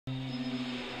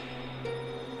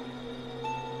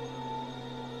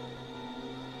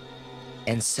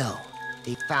And so,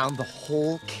 they found the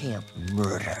whole camp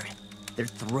murdered. Their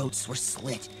throats were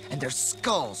slit, and their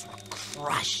skulls were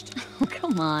crushed. Oh,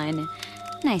 come on.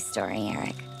 Nice story,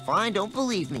 Eric. Fine, don't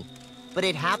believe me. But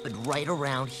it happened right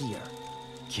around here.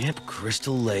 Camp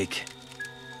Crystal Lake.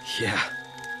 Yeah.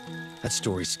 That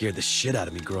story scared the shit out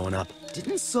of me growing up.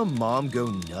 Didn't some mom go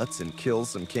nuts and kill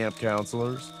some camp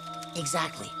counselors?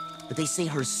 Exactly. But they say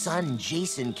her son,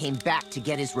 Jason, came back to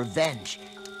get his revenge.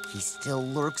 He still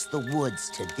lurks the woods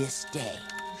to this day.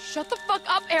 Shut the fuck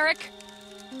up, Eric!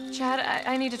 Chad,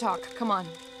 I need to talk. Come on.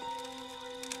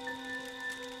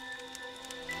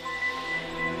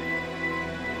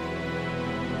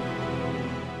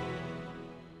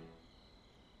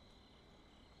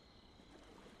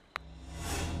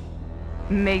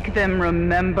 Make them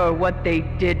remember what they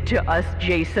did to us,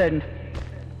 Jason.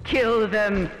 Kill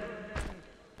them.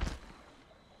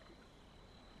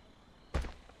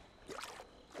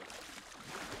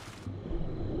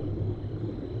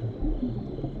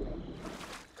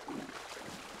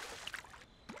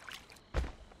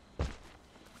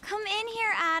 Come in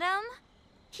here, Adam.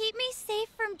 Keep me safe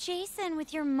from Jason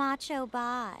with your macho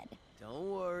bod. Don't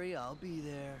worry, I'll be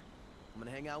there. I'm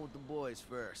gonna hang out with the boys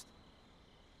first.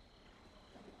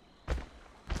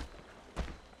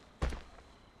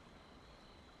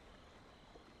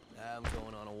 I'm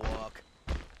going on a walk.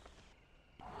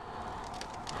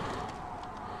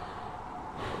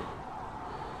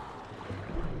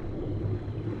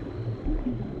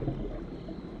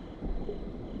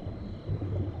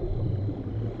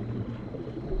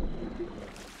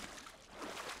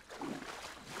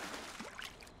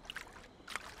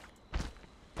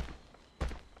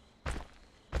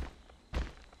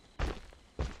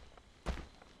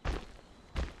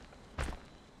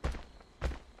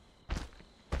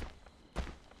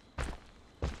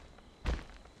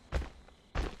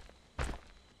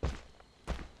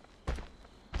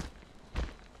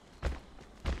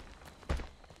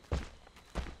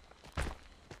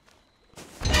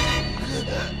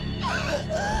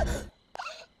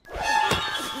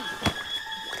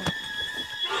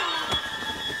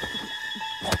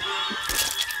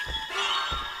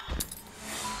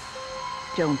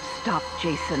 Don't stop,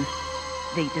 Jason.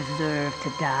 They deserve to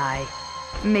die.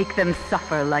 Make them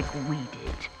suffer like we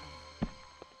did.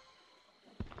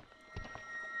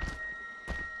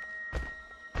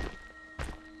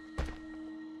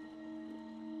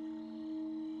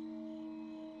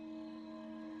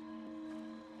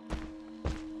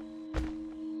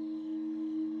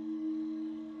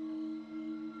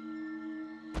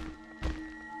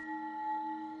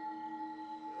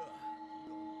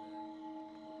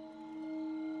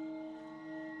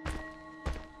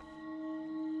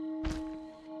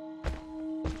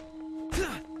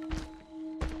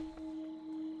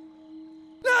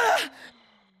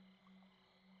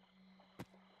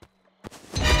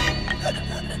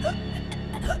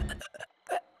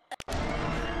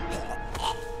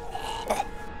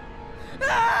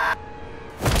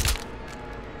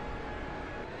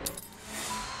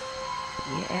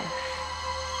 Yes.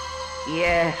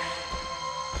 Yes.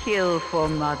 Kill for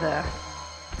Mother.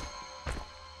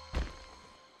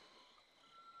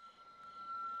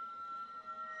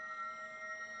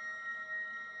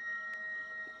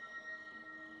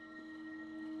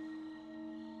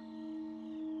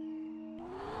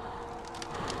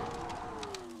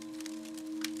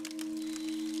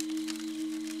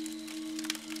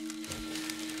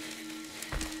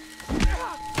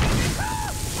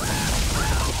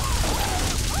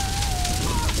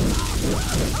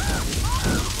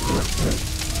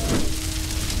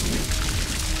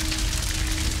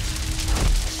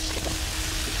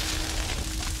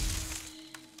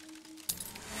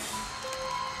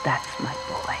 That's my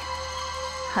boy.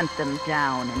 Hunt them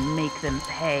down and make them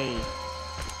pay.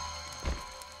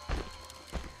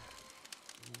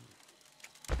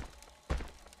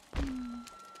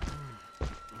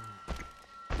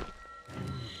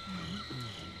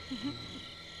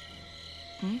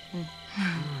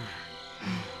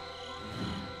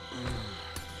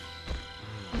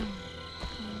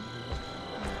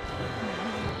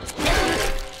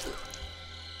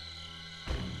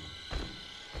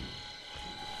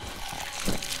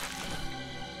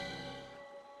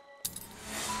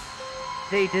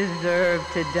 They deserve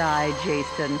to die,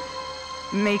 Jason.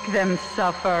 Make them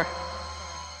suffer.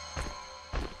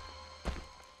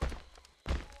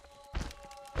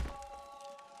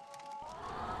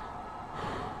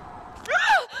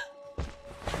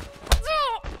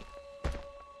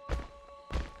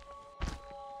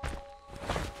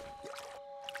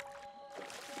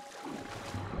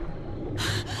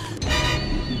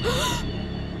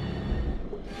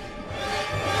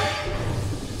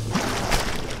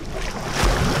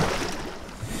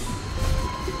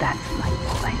 That's my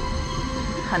boy.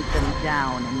 Hunt them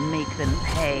down and make them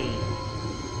pay.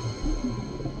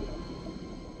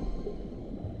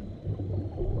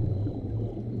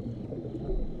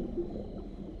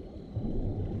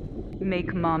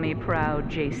 Make Mommy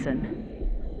proud, Jason.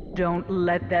 Don't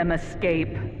let them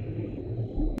escape.